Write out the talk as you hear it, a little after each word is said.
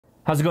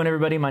How's it going,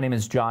 everybody? My name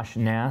is Josh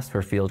Nass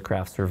for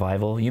Fieldcraft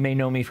Survival. You may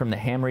know me from the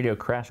ham radio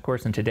crash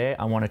course, and today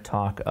I want to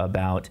talk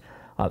about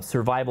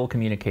survival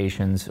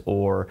communications,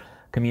 or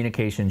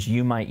communications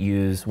you might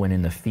use when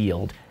in the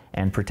field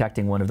and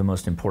protecting one of the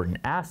most important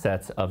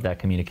assets of that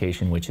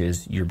communication, which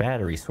is your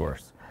battery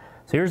source.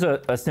 So here's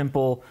a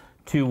simple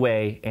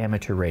two-way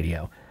amateur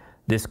radio.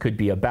 This could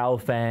be a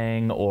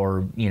Baofeng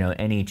or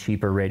any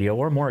cheaper radio,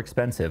 or more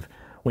expensive.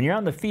 When you're out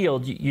in the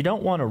field, you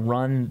don't want to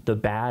run the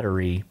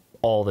battery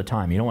all the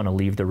time. You don't want to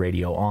leave the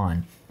radio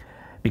on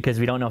because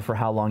we don't know for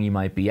how long you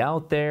might be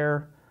out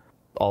there.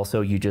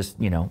 Also, you just,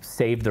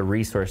 save the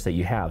resource that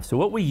you have. So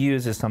what we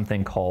use is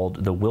something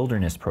called the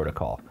Wilderness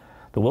Protocol.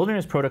 The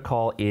Wilderness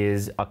Protocol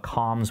is a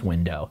comms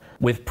window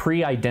with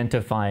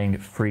pre-identifying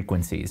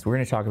frequencies. We're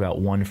going to talk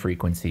about one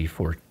frequency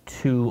for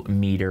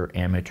 2-meter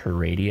amateur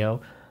radio,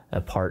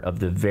 a part of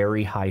the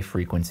very high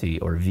frequency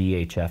or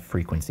VHF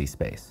frequency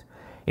space.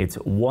 It's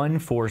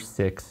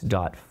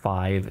 146.520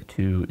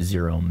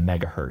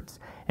 megahertz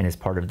and is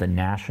part of the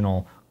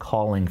national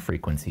calling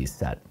frequencies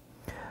set.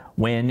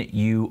 When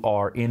you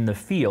are in the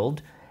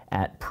field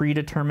at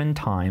predetermined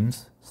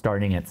times,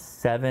 starting at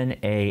 7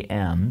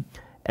 a.m.,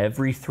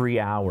 every 3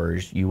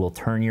 hours you will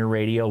turn your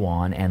radio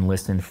on and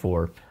listen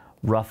for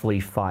roughly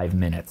 5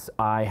 minutes.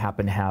 I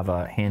happen to have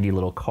a handy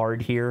little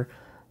card here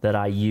that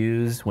I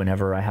use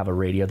whenever I have a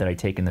radio that I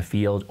take in the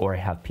field, or I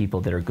have people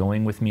that are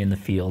going with me in the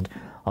field.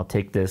 I'll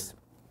take this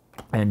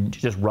and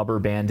just rubber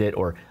band it,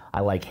 or I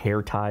like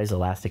hair ties,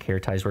 elastic hair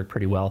ties work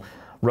pretty well.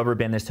 Rubber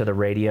band this to the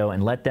radio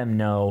and let them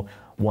know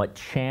what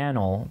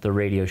channel the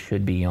radio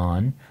should be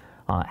on,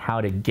 how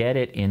to get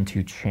it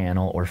into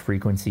channel or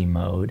frequency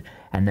mode,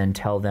 and then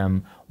tell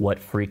them what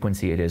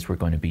frequency it is we're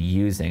going to be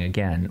using.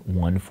 Again,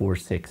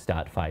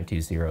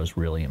 146.520 is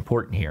really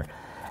important here.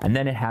 And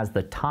then it has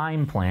the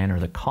time plan or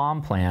the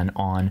comm plan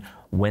on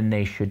when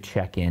they should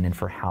check in and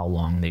for how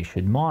long they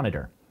should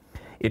monitor.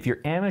 If you're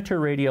amateur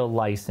radio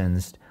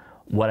licensed,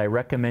 what I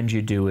recommend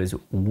you do is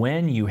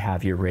when you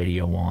have your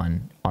radio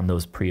on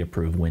those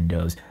pre-approved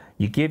windows,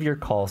 you give your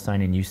call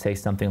sign and you say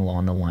something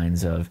along the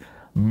lines of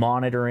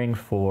monitoring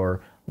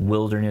for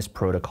Wilderness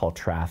Protocol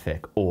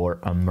traffic or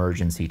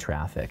emergency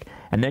traffic.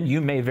 And then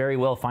you may very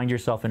well find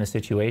yourself in a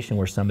situation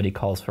where somebody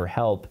calls for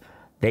help.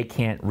 They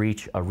can't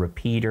reach a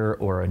repeater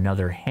or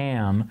another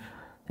ham,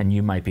 and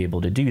you might be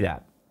able to do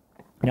that.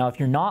 Now, if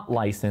you're not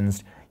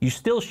licensed, you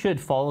still should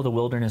follow the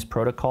Wilderness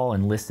Protocol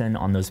and listen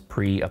on those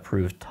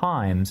pre-approved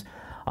times,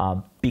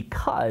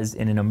 because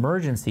in an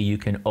emergency, you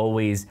can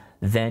always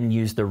then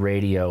use the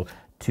radio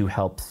to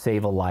help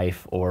save a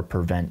life or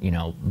prevent,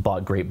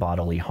 great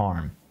bodily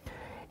harm.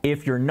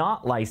 If you're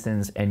not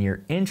licensed and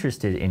you're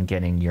interested in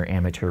getting your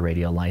amateur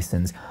radio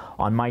license,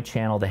 on my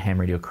channel, the Ham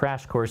Radio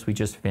Crash Course, we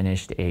just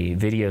finished a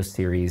video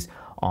series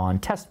on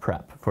test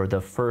prep for the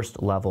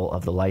first level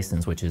of the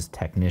license, which is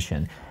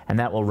technician. And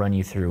that will run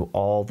you through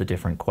all the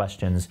different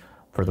questions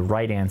for the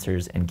right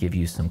answers and give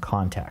you some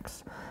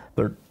context.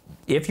 But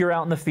if you're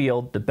out in the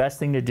field, the best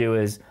thing to do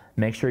is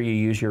make sure you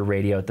use your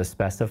radio at the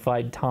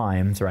specified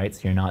times, right?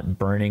 So you're not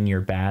burning your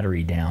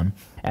battery down.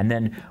 And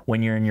then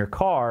when you're in your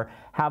car,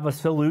 have a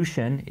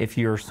solution, if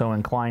you're so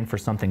inclined, for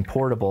something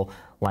portable,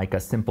 like a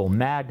simple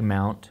mag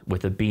mount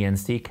with a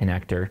BNC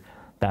connector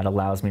that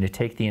allows me to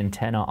take the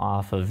antenna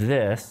off of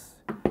this,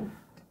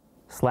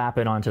 slap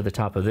it onto the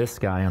top of this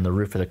guy on the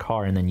roof of the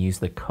car, and then use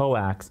the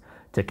coax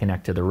to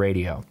connect to the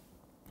radio.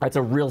 That's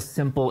a real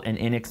simple and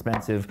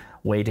inexpensive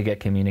way to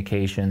get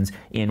communications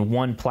in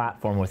one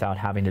platform without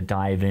having to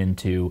dive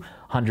into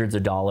hundreds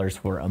of dollars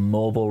for a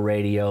mobile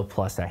radio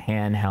plus a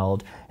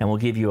handheld, and will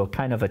give you a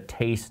kind of a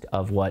taste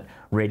of what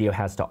radio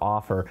has to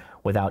offer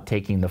without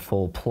taking the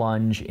full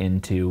plunge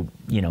into,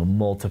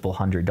 multiple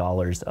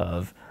 $100s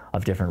of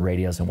different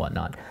radios and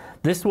whatnot.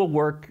 This will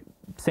work,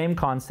 same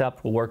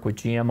concept, will work with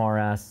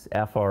GMRS,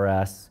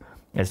 FRS,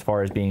 as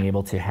far as being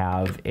able to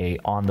have a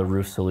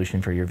on-the-roof solution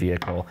for your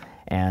vehicle,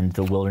 and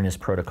the Wilderness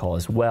Protocol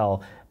as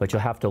well, but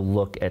you'll have to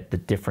look at the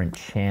different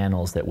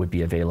channels that would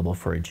be available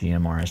for a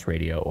GMRS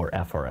radio or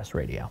FRS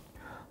radio.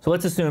 So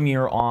let's assume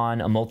you're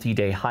on a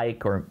multi-day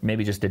hike, or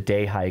maybe just a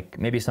day hike.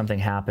 Maybe something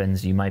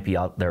happens, you might be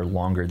out there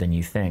longer than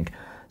you think.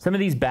 Some of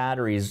these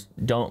batteries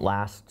don't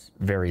last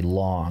very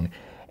long,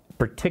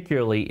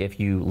 particularly if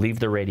you leave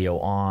the radio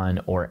on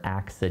or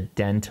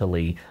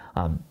accidentally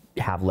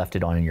have left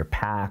it on in your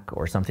pack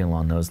or something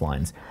along those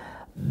lines.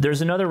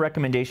 There's another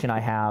recommendation I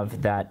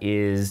have that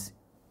is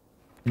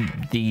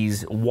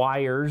these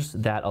wires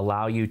that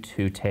allow you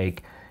to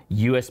take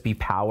USB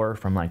power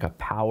from like a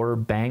power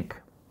bank,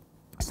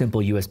 simple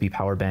USB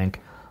power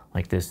bank,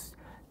 like this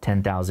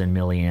 10,000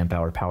 milliamp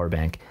hour power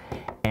bank,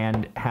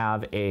 and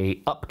have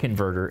a up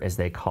converter, as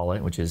they call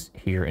it, which is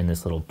here in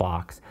this little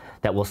box,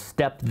 that will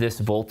step this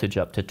voltage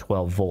up to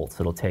 12 volts.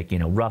 It'll take,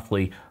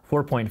 roughly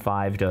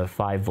 4.5 to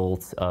 5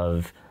 volts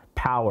of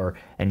power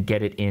and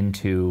get it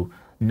into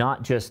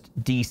not just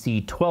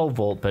DC 12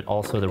 volt, but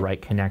also the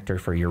right connector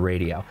for your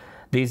radio.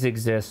 These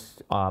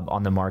exist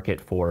on the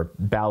market for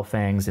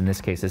Baofengs. In this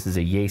case, this is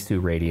a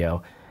Yaesu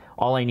radio.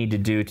 All I need to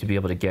do to be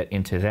able to get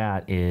into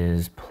that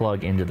is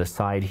plug into the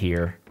side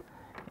here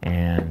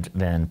and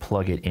then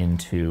plug it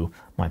into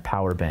my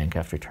power bank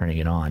after turning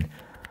it on.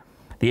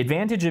 The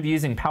advantage of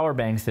using power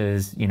banks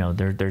is, you know,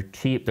 they're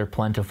cheap, they're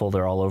plentiful,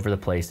 they're all over the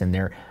place, and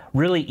they're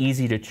really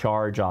easy to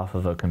charge off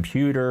of a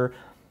computer,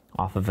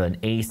 off of an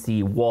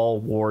AC wall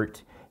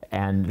wart,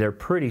 and they're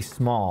pretty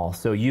small.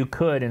 So you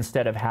could,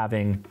 instead of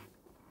having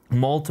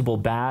multiple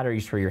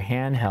batteries for your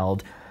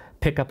handheld,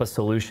 pick up a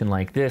solution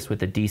like this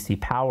with a DC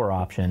power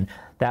option.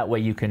 That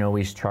way you can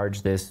always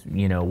charge this,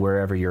 you know,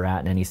 wherever you're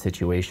at in any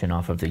situation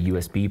off of the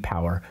USB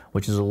power,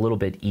 which is a little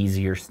bit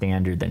easier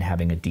standard than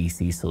having a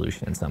DC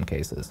solution in some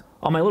cases.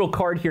 On my little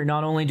card here,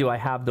 not only do I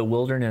have the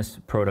wilderness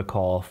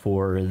protocol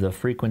for the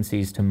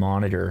frequencies to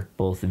monitor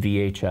both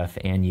VHF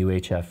and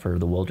UHF for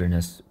the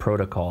wilderness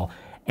protocol,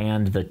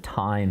 and the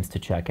times to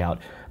check out.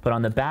 But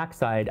on the back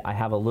side, I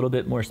have a little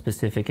bit more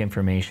specific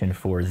information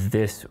for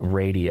this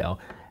radio.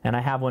 And I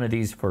have one of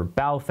these for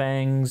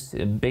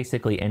Baofangs,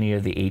 basically any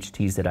of the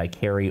HTs that I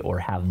carry or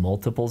have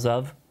multiples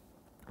of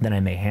that I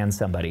may hand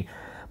somebody.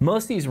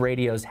 Most of these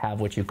radios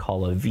have what you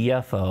call a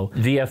VFO.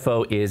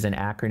 VFO is an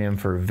acronym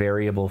for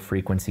variable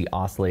frequency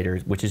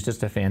oscillators, which is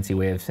just a fancy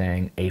way of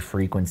saying a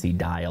frequency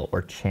dial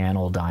or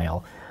channel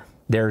dial.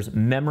 There's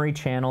memory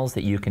channels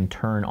that you can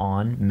turn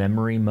on,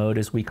 memory mode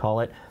as we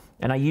call it,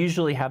 and I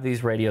usually have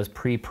these radios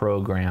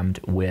pre-programmed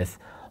with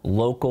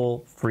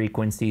local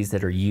frequencies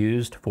that are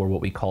used for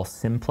what we call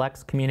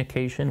simplex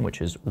communication,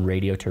 which is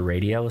radio to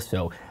radio,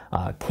 so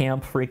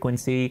camp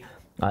frequency,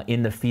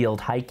 in the field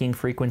hiking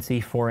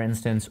frequency, for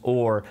instance,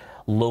 or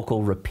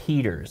local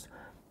repeaters.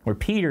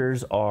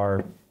 Repeaters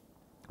are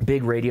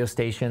big radio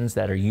stations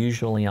that are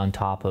usually on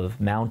top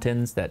of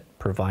mountains that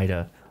provide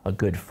a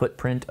good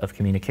footprint of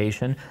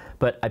communication.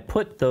 But I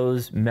put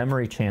those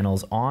memory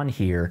channels on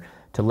here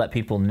to let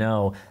people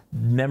know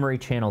memory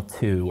channel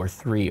 2 or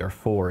 3 or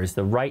 4 is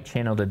the right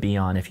channel to be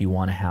on if you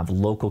want to have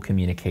local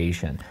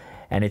communication.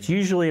 And it's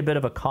usually a bit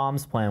of a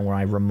comms plan where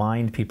I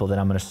remind people that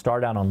I'm going to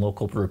start out on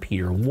local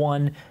repeater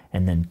 1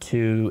 and then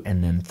 2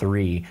 and then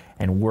 3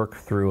 and work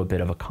through a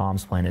bit of a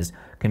comms plan as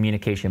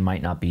communication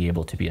might not be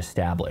able to be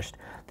established.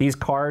 These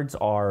cards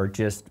are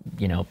just,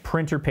 you know,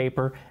 printer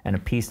paper and a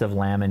piece of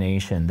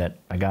lamination that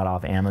I got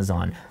off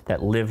Amazon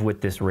that live with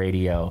this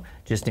radio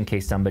just in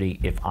case somebody,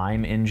 if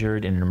I'm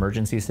injured in an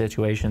emergency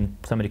situation,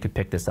 somebody could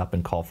pick this up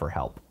and call for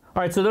help.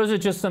 All right, so those are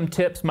just some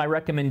tips, my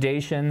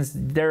recommendations.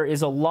 There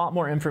is a lot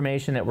more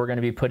information that we're going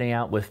to be putting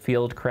out with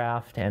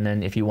Fieldcraft, and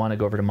then if you want to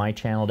go over to my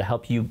channel to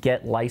help you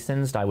get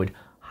licensed, I would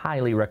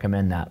highly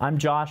recommend that. I'm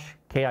Josh,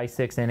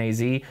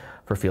 KI6NAZ,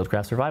 for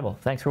Fieldcraft Survival.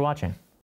 Thanks for watching.